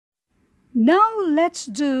Now, let's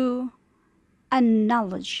do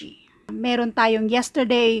analogy. Meron tayong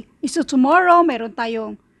yesterday is to tomorrow, meron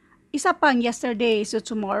tayong isa pang yesterday is to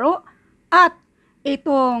tomorrow, at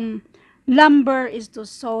itong lumber is to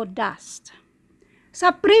sawdust.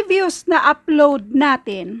 Sa previous na upload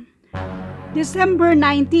natin, December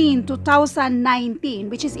 19, 2019,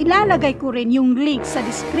 which is ilalagay ko rin yung link sa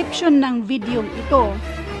description ng video ito.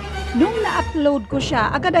 Nung na-upload ko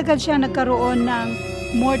siya, agad-agad siya nagkaroon ng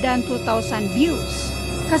more than 2,000 views.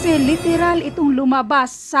 Kasi literal itong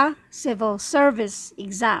lumabas sa civil service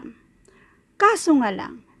exam. Kaso nga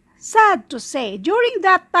lang, sad to say, during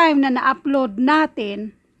that time na na-upload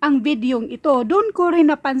natin ang videong ito, doon ko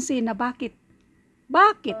rin napansin na bakit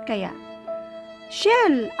kaya?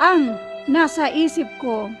 Shell ang nasa isip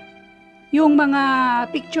ko, yung mga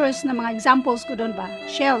pictures na mga examples ko doon ba,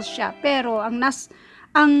 shell siya. Pero ang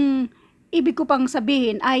ibig ko pang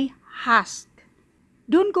sabihin ay husk.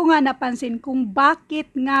 Doon ko nga napansin kung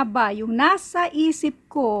bakit nga ba yung nasa isip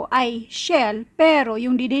ko ay shell, pero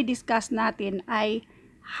yung didi-discuss natin ay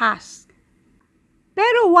husk.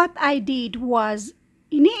 Pero what I did was,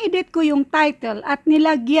 ini-edit ko yung title at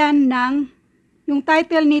nilagyan ng, yung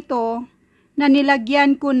title nito na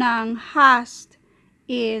nilagyan ko ng husk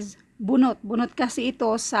is bunot. Bunot kasi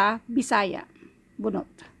ito sa Bisaya.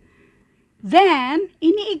 Bunot. Then,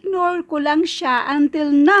 ini-ignore ko lang siya until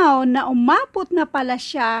now na umabot na pala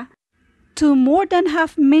siya to more than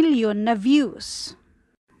 500,000 na views.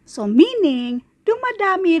 So, meaning,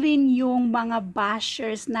 dumadami rin yung mga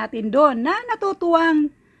bashers natin doon na natutuwang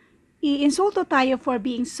i-insulto tayo for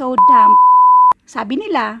being so dumb. Sabi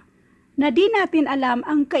nila na di natin alam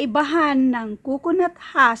ang kaibahan ng coconut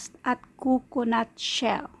husk at coconut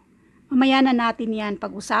shell. Mamaya na natin yan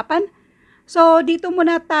pag-usapan. So, dito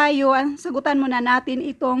muna tayo, sagutan muna natin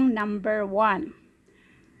itong number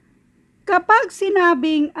 1. Kapag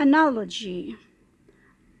sinabing analogy,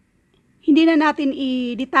 hindi na natin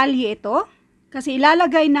i-detalye ito kasi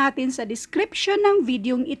ilalagay natin sa description ng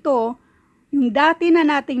videong ito yung dati na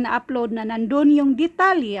nating na-upload na nandun yung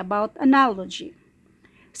detalye about analogy.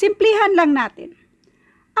 Simplihan lang natin.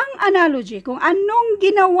 Ang analogy, kung anong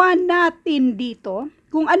ginawa natin dito,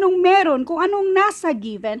 kung anong meron, kung anong nasa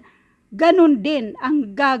given, ganun din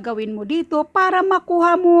ang gagawin mo dito para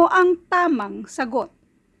makuha mo ang tamang sagot.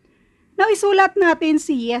 Now, isulat natin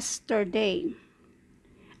si yesterday.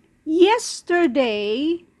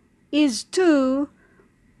 Yesterday is to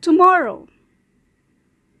tomorrow.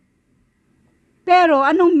 Pero,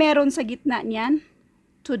 anong meron sa gitna niyan?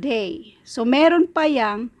 Today. So, meron pa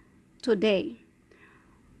yang today.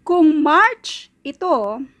 Kung March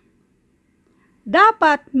ito,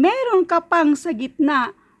 dapat meron ka pang sa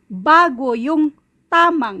gitna bago yung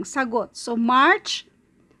tamang sagot. So, March,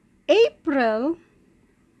 April,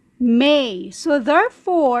 May. So,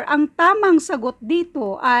 therefore, ang tamang sagot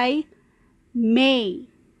dito ay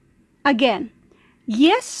May. Again,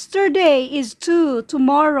 yesterday is to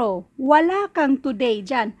tomorrow. Wala kang today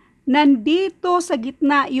dyan. Nandito sa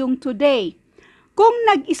gitna yung today. Kung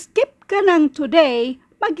nag-skip ka ng today,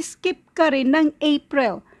 mag-skip ka rin ng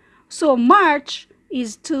April. So, March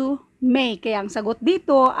is to May. Kaya ang sagot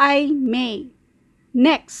dito ay May.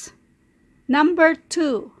 Next, number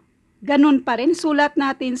 2. Ganun pa rin. Sulat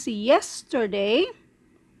natin si yesterday.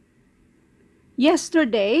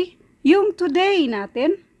 Yesterday, yung today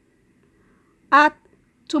natin. At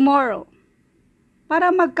tomorrow.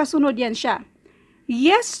 Para magkasunod yan siya.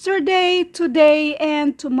 Yesterday, today,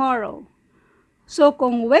 and tomorrow. So,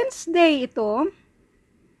 kung Wednesday ito,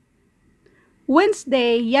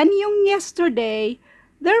 Wednesday, yan yung yesterday.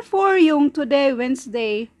 Therefore, yung today,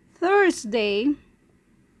 Wednesday, Thursday,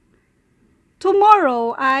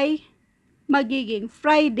 tomorrow ay magiging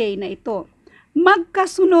Friday na ito.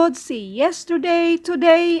 Magkasunod si yesterday,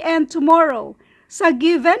 today, and tomorrow. Sa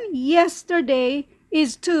given, yesterday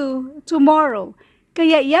is to tomorrow.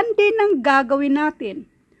 Kaya yan din ang gagawin natin.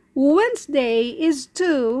 Wednesday is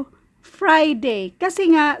to Friday.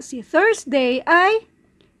 Kasi nga, si Thursday ay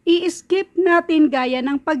i-skip natin gaya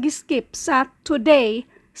ng pag-skip sa today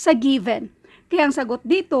sa given. Kaya ang sagot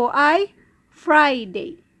dito ay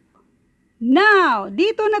Friday. Now,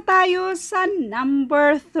 dito na tayo sa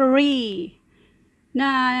number 3.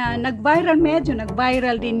 Na medyo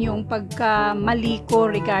nag-viral din yung pagkamali ko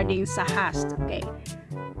regarding sa husk. Okay.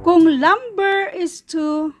 Kung lumber is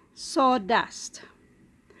to sawdust.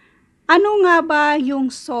 Ano nga ba yung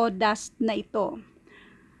sawdust na ito?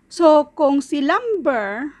 So, kung si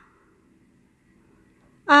lumber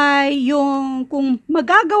ay yung, kung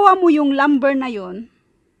magagawa mo yung lumber na yon,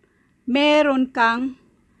 meron kang,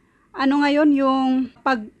 ano ngayon, yung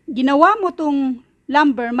pag ginawa mo tong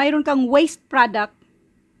lumber, mayroon kang waste product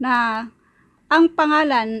na ang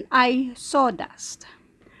pangalan ay Sawdust.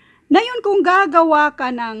 Ngayon kung gagawa ka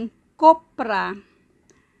ng Cobra,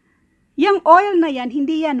 yung oil na yan,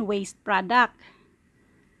 hindi yan waste product.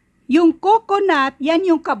 Yung coconut, yan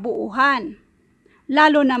yung kabuuhan.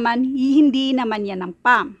 Lalo naman, hindi naman yan ng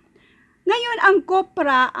palm. Ngayon, ang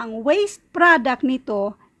Cobra, ang waste product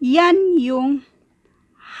nito, yan yung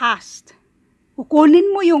husk.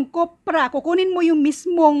 Kukunin mo yung Cobra, kukunin mo yung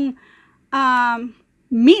mismong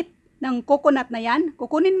meat ng coconut na yan,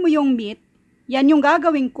 kukunin mo yung meat, yan yung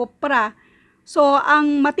gagawing Cobra. So,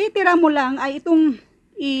 ang matitira mo lang ay itong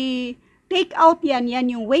i-take out yan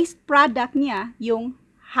yung waste product niya, yung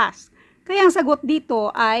husk. Kaya ang sagot dito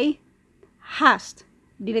ay husk.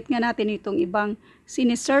 Delete nga natin itong ibang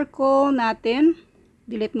sinicircle natin.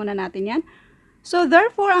 Delete muna natin yan. So,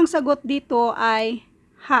 therefore, ang sagot dito ay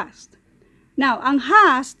husk. Now, ang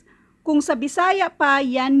husk, kung sa Bisaya pa,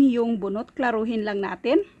 yan yung bunot. Klaruhin lang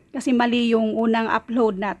natin. Kasi mali yung unang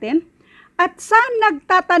upload natin. At saan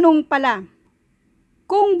nagtatanong pala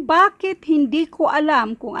kung bakit hindi ko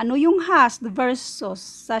alam kung ano yung husk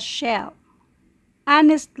versus sa shell.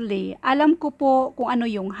 Honestly, alam ko po kung ano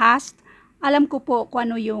yung husk. Alam ko po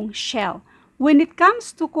kung ano yung shell. When it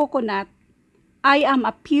comes to coconut, I am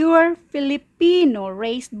a pure Filipino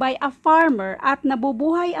raised by a farmer at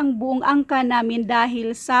nabubuhay ang buong angka namin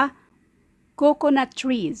dahil sa coconut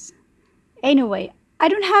trees. Anyway, I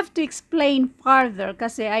don't have to explain further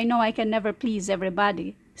kasi I know I can never please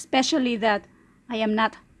everybody. Especially that I am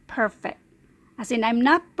not perfect. As in, I'm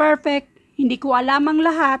not perfect, hindi ko alam ang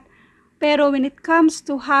lahat, pero when it comes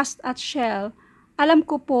to husk at shell, alam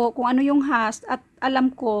ko po kung ano yung husk at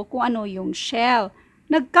alam ko kung ano yung shell.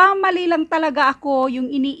 Nagkamali lang talaga ako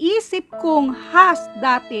yung iniisip kong husk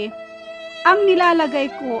dati, ang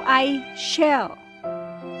nilalagay ko ay shell.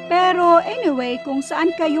 Pero anyway, kung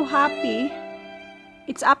saan kayo happy,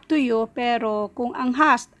 it's up to you. Pero kung ang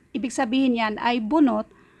husk, ibig sabihin yan ay bunot,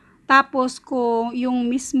 tapos kung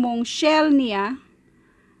yung mismong shell niya,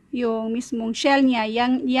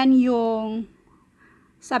 yan yung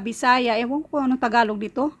sa Bisaya, ewan ko anong Tagalog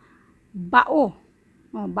dito, bao.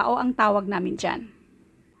 Bao ang tawag namin dyan.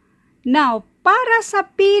 Now, para sa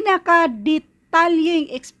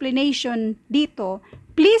pinaka-detalying explanation dito,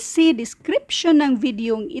 please see description ng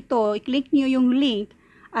video ito. I-click nyo yung link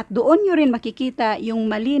at doon nyo rin makikita yung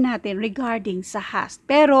mali natin regarding sa husk.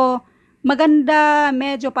 Pero maganda,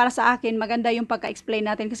 medyo para sa akin, maganda yung pagka-explain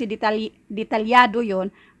natin kasi detalyado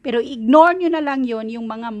yon. Pero ignore nyo na lang yon, yung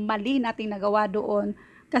mga mali nating nagawa doon.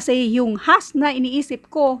 Kasi yung husk na iniisip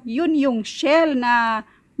ko, yun yung shell na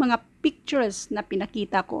mga pictures na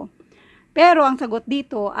pinakita ko. Pero ang sagot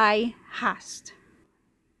dito ay husk.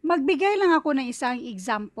 Magbigay lang ako ng isang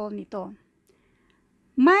example nito.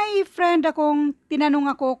 May friend akong tinanong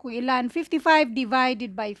ako kung ilan, 55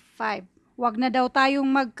 divided by 5. Huwag na daw tayong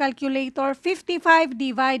mag-calculator, 55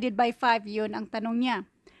 divided by 5, yun ang tanong niya.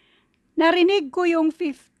 Narinig ko yung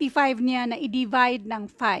 55 niya na i-divide ng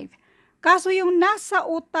 5. Kaso yung nasa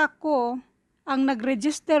utak ko, ang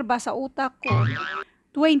nag-register ba sa utak ko,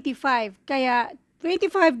 25. Kaya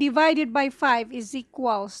 25 divided by 5 is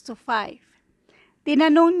equals to 5.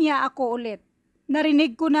 Tinanong niya ako ulit.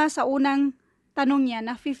 Narinig ko na sa unang tanong niya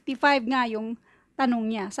na 55 nga yung tanong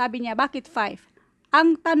niya. Sabi niya, bakit 5?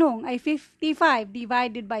 Ang tanong ay 55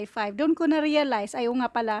 divided by 5. Doon ko na-realize, ay nga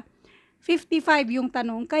pala, 55 yung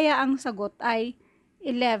tanong, kaya ang sagot ay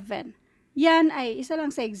 11. Yan ay isa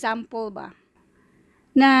lang sa example ba,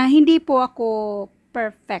 na hindi po ako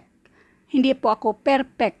perfect. Hindi po ako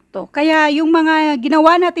perfecto. Kaya yung mga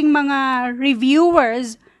ginawa nating mga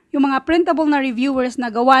reviewers, yung mga printable na reviewers na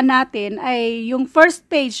gawa natin, ay yung first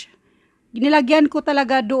page, ginilagyan ko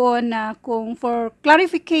talaga doon na kung for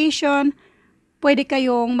clarification, pwede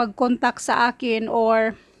kayong mag-contact sa akin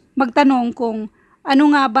or magtanong kung ano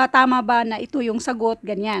nga ba, tama ba na ito yung sagot,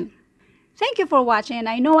 ganyan. Thank you for watching.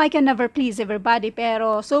 I know I can never please everybody,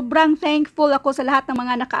 pero sobrang thankful ako sa lahat ng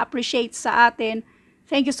mga naka-appreciate sa atin.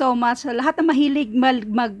 Thank you so much sa lahat ng mahilig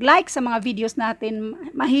mag-like sa mga videos natin,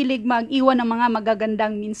 mahilig mag-iwan ng mga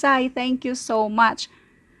magagandang mensahe. Thank you so much.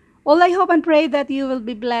 All I hope and pray that you will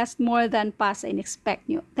be blessed more than past and expect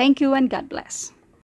you. Thank you and God bless.